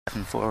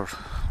For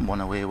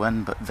one away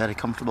win, but very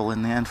comfortable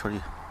in the end for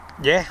you.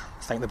 Yeah,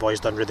 I think the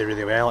boys done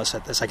really well. It's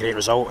a great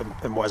result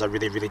in what is a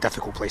really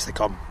difficult place to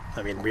come.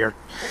 I mean,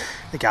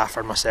 the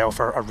gaffer and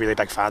myself are really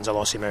big fans of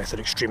Lossiemouth. They're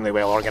extremely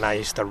well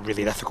organised. They're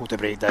really difficult to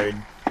break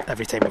down.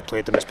 Every time we've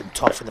played them, it's been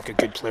tough, and they've got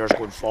good players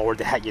going forward.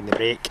 They hit you in the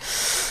break,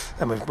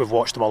 and we've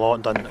watched them a lot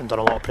and done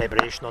a lot of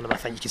preparation on them. I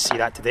think you can see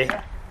that today.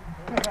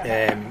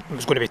 It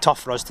was going to be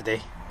tough for us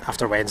today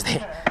after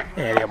Wednesday.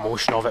 The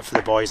emotion of it for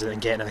the boys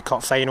and getting in the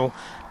cup final,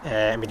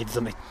 and we needed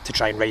them to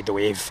try and ride the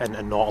wave and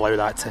not allow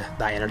that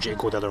energy to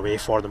go the other way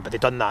for them. But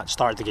they've done that,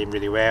 started the game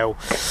really well,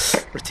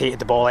 rotated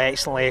the ball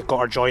excellently, got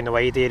our joy in the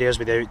wide areas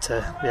with the out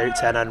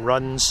to in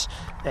runs.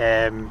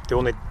 The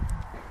only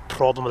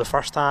problem with the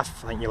first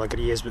half, I think you'll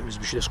agree, is we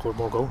should have scored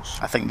more goals.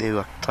 I think they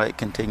were trying to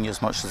continue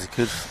as much as they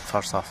could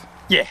first half.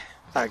 Yeah.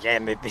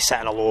 Again, they sit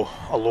in a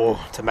low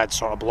to mid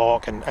sort of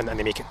block and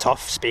they make it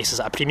tough. Space is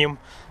at a premium,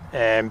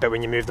 but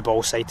when you move the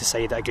ball side to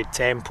side at a good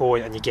tempo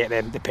and you get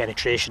the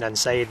penetration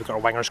inside, we've got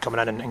our wingers coming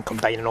in and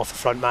combining off the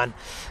front man.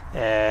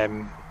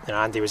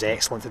 Andy was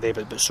excellent today,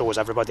 but so was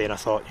everybody. And I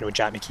thought,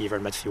 Jack McKeever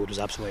in midfield was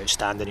absolutely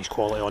outstanding. His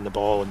quality on the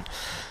ball,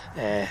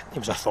 and he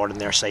was a thorn in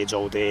their sides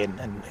all day.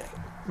 And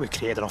we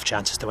created enough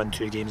chances to win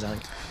 2 games, I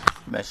think.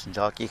 You mentioned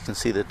Jack. You can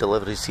see the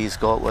deliveries he's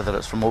got, whether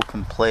it's from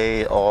open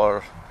play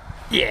or.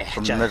 Yeah,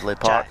 from Midley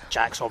Park.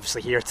 Jack's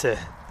obviously here to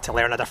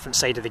learn a different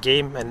side of the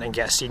game and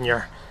get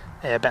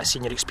a bit of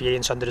senior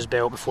experience under his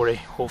belt before he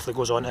hopefully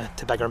goes on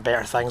to bigger and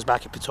better things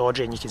back at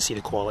Pittodrie. And you can see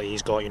the quality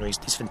he's got.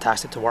 He's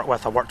fantastic to work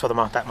with. I worked with him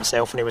a bit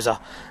myself when he was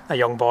a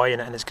young boy,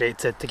 and it's great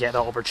to get that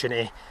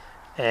opportunity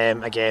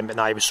again. But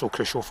now he was so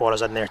crucial for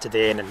us in there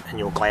today,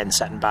 and Glenn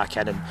sitting back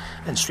in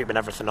and sweeping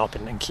everything up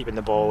and keeping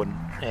the ball, and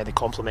they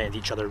complemented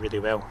each other really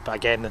well. But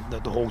again,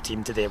 the whole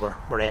team today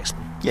were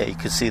excellent. Yeah, you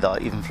could see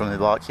that even from the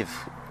back.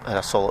 You've had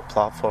a solid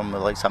platform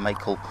with like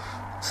Michael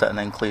sitting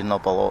in cleaning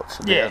up a lot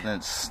today, and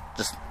it's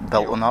just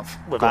built on that.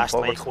 We've asked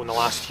forward. Michael in the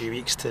last few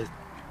weeks to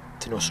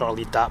sort of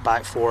lead that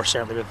back four,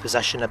 certainly with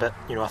position a bit.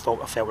 I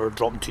felt we were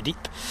dropping too deep,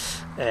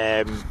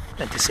 and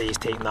to say he's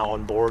taking that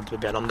on board would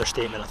be an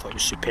understatement. I thought he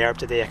was superb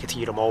today. I could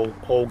hear him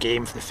all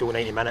game for the full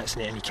 90 minutes,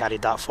 and he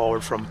carried that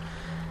forward from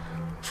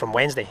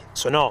Wednesday.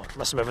 So no,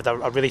 listen, we've had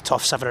a really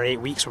tough 7 or 8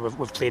 weeks where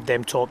we've played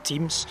them top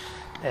teams.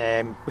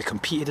 We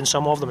competed in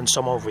some of them and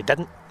some of we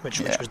didn't, which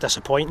was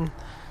disappointing.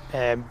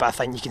 But I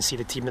think you can see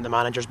the team that the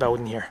manager's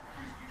building here.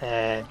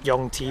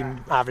 Young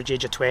team, average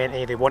age of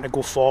 20, they want to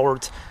go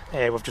forward.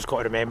 We've just got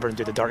to remember and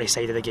do the dirty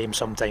side of the game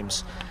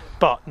sometimes.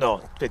 But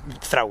no,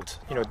 thrilled,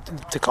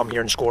 to come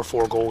here and score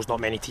 4 goals. Not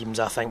many teams,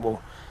 I think,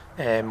 will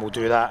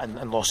do that, and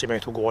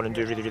Lossiemouth will go on and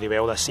do really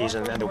well this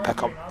season, and they'll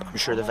pick up, I'm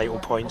sure, the vital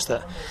points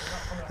that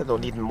they'll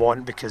need and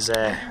want, because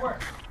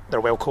they're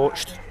well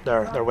coached,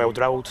 they're well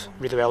drilled,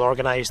 really well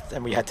organised,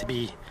 and we had to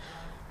be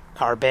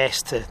at our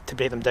best to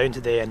break them down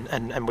today,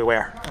 and we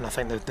were. And I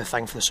think the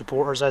thing for the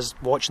supporters is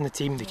watching the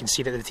team, they can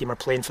see that the team are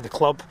playing for the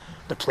club,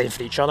 they're playing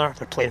for each other,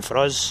 they're playing for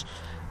us,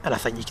 and I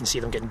think you can see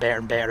them getting better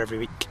and better every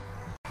week.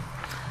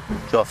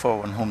 Got a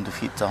 4-1 home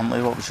defeat to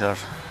Huntly. What was your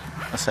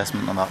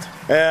assessment on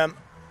that?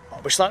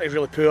 We started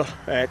really poor,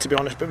 to be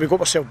honest, but we got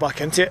ourselves back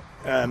into it,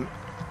 and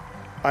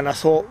I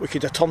thought we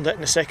could have turned it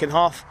in the second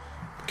half.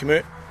 Came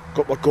out,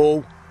 got our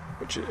goal,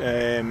 which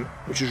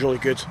was really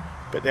good,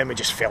 but then we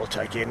just fell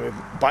to it again. We were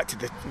back to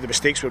the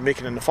mistakes we were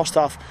making in the first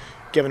half,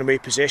 giving away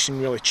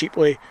possession really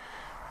cheaply.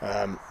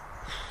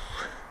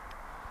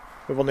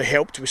 We weren't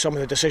helped with some of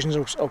the decisions,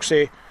 I'll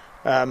say,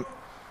 but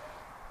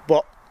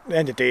at the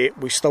end of the day,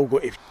 we still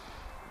got to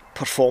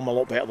perform a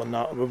lot better than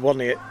that.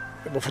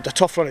 We've had a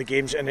tough run of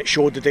games, and it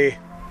showed today,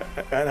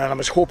 and I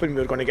was hoping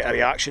we were going to get a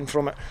reaction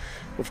from it.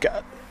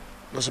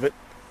 There's about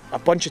a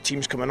bunch of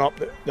teams coming up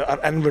that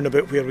are in round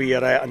about where we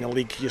are at in the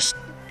league,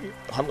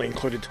 Huntly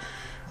included.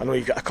 I know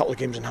you've got a couple of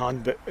games in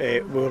hand, but we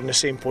were on the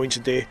same points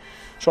today,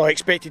 so I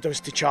expected us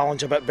to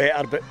challenge a bit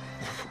better, but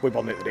we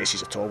weren't at the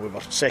races at all. We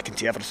were second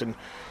to everything.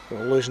 We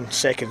were losing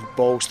second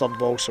balls, third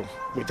balls, so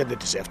we didn't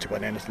deserve to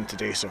win anything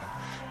today. So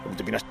it would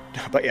have been a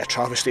bit of a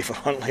travesty for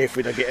Huntly if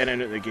we'd have got in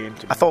and out of the game.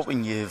 I thought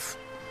when you've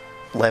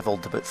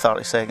levelled about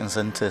 30 seconds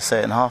into the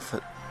second half,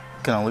 it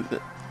kind of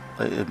looked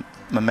like the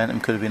momentum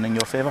could have been in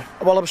your favour.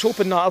 Well, I was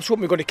hoping we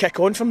were going to kick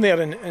on from there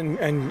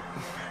and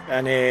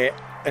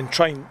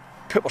try and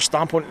put our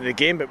stamp onto the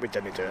game, but we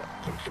didn't do it.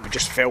 We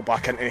just fell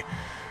back into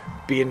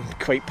being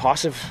quite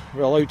passive.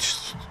 We allowed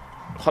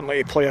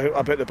Huntly to play out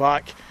about the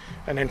back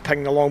and then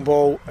ping the long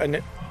ball,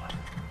 and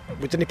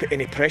we didn't put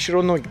any pressure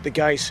on the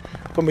guys.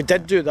 When we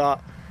did do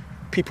that,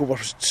 people were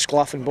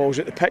sclaffing balls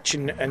at the pitch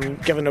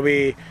and giving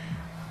away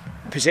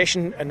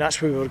possession, and that's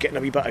where we were getting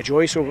a wee bit of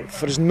joy. So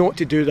for us not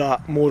to do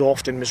that more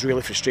often was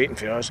really frustrating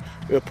for us.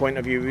 From our point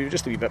of view, we were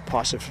just a wee bit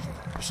passive,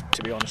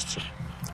 to be honest. So.